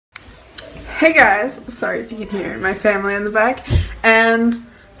Hey guys, sorry if you can hear my family in the back, and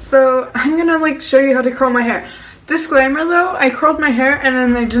so I'm gonna show you how to curl my hair. Disclaimer though, I curled my hair and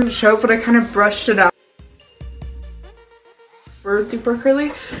then I didn't show, but I kind of brushed it out. We're super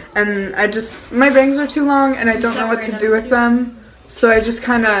curly, and my bangs are too long and I don't know what to do with them, so I just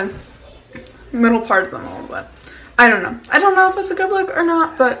kind of middle parted them a little bit. I don't know if it's a good look or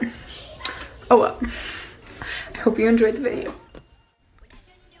not, but oh well. I hope you enjoyed the video.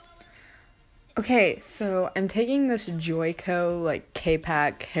 Okay, so I'm taking this Joico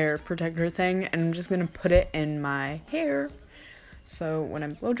K-Pack hair protector thing and I'm just gonna put it in my hair. So when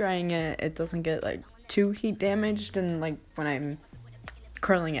I'm blow drying it, it doesn't get too heat damaged, and when I'm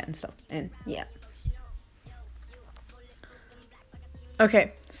curling it and stuff. And yeah.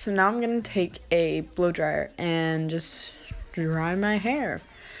 Okay, so now I'm gonna take a blow dryer and just dry my hair.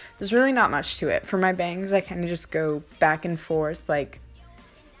 There's really not much to it. For my bangs, I kind of just go back and forth,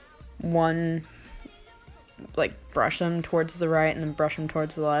 brush them towards the right and then brush them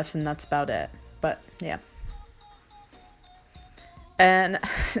towards the left, and that's about it. But yeah. And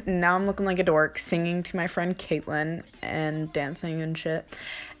now I'm looking like a dork singing to my friend Caitlin and dancing and shit.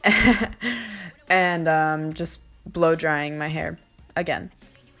 And just blow drying my hair again.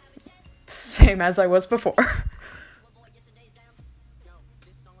 Same as I was before.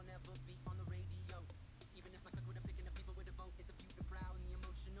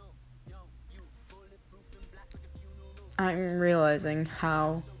 I'm realizing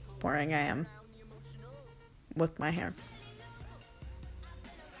how boring I am with my hair.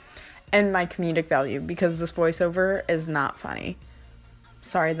 And my comedic value, because this voiceover is not funny.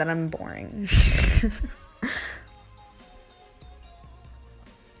 Sorry that I'm boring.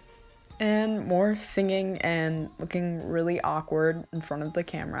 And more singing and looking really awkward in front of the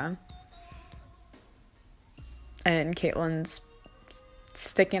camera. And Caitlin's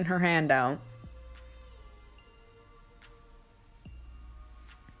sticking her hand out.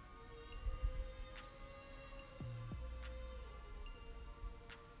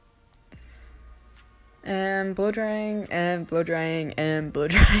 And blow drying and blow drying and blow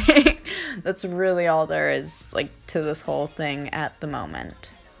drying. That's really all there is to this whole thing at the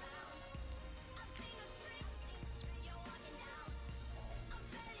moment.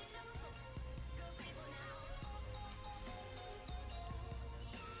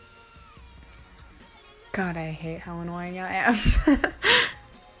 God, I hate how annoying I am.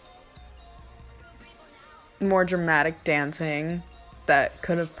 More dramatic dancing that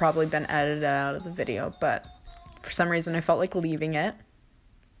could have probably been edited out of the video, but for some reason I felt like leaving it.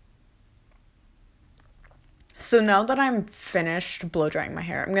 So now that I'm finished blow drying my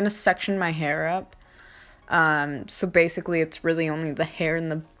hair, I'm gonna section my hair up. So basically it's really only the hair in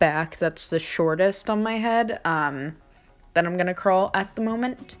the back that's the shortest on my head that I'm gonna curl at the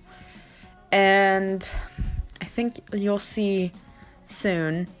moment. And I think you'll see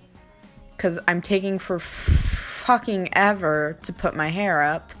soon, because I'm taking for fucking ever to put my hair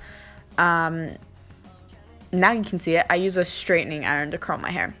up. Now you can see it. I use a straightening iron to curl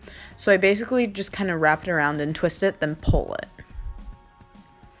my hair. So I basically just kind of wrap it around and twist it, then pull it.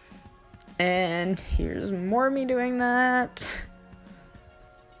 And here's more of me doing that.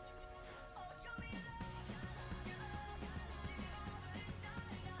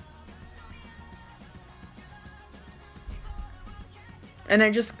 And I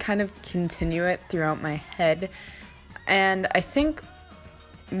just kind of continue it throughout my head. And I think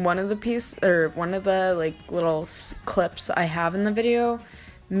one of the little clips I have in the video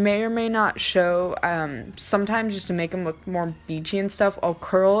may or may not show, sometimes just to make them look more beachy and stuff, I'll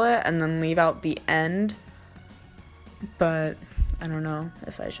curl it and then leave out the end. But I don't know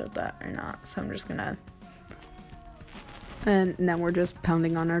if I showed that or not, so I'm just gonna. And now we're just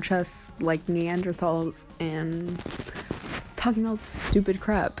pounding on our chests like Neanderthals and talking about stupid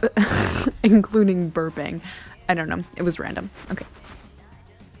crap, including burping. I don't know. It was random. Okay.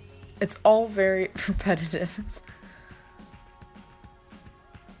 It's all very repetitive.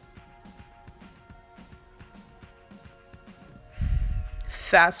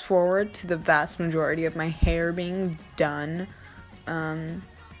 Fast forward to the vast majority of my hair being done. Yeah,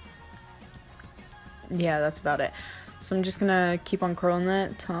 that's about it. So I'm just gonna keep on curling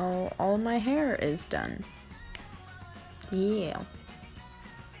that till all of my hair is done. Yeah.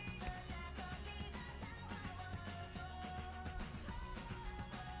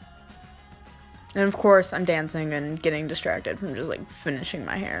 And of course, I'm dancing and getting distracted from just finishing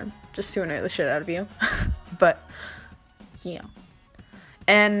my hair, just to annoy the shit out of you. But yeah.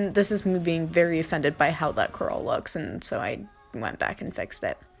 And this is me being very offended by how that curl looks, and so I went back and fixed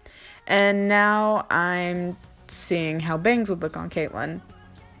it. And now I'm seeing how bangs would look on Caitlin.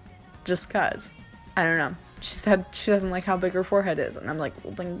 just cause. I don't know. She said she doesn't like how big her forehead is, and I'm like,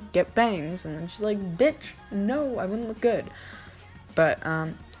 well then get bangs. And then she's like, bitch, no, I wouldn't look good. But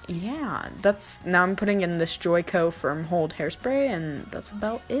yeah, now I'm putting in this Joico Firm Hold hairspray, and that's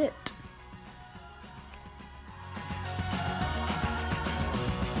about it.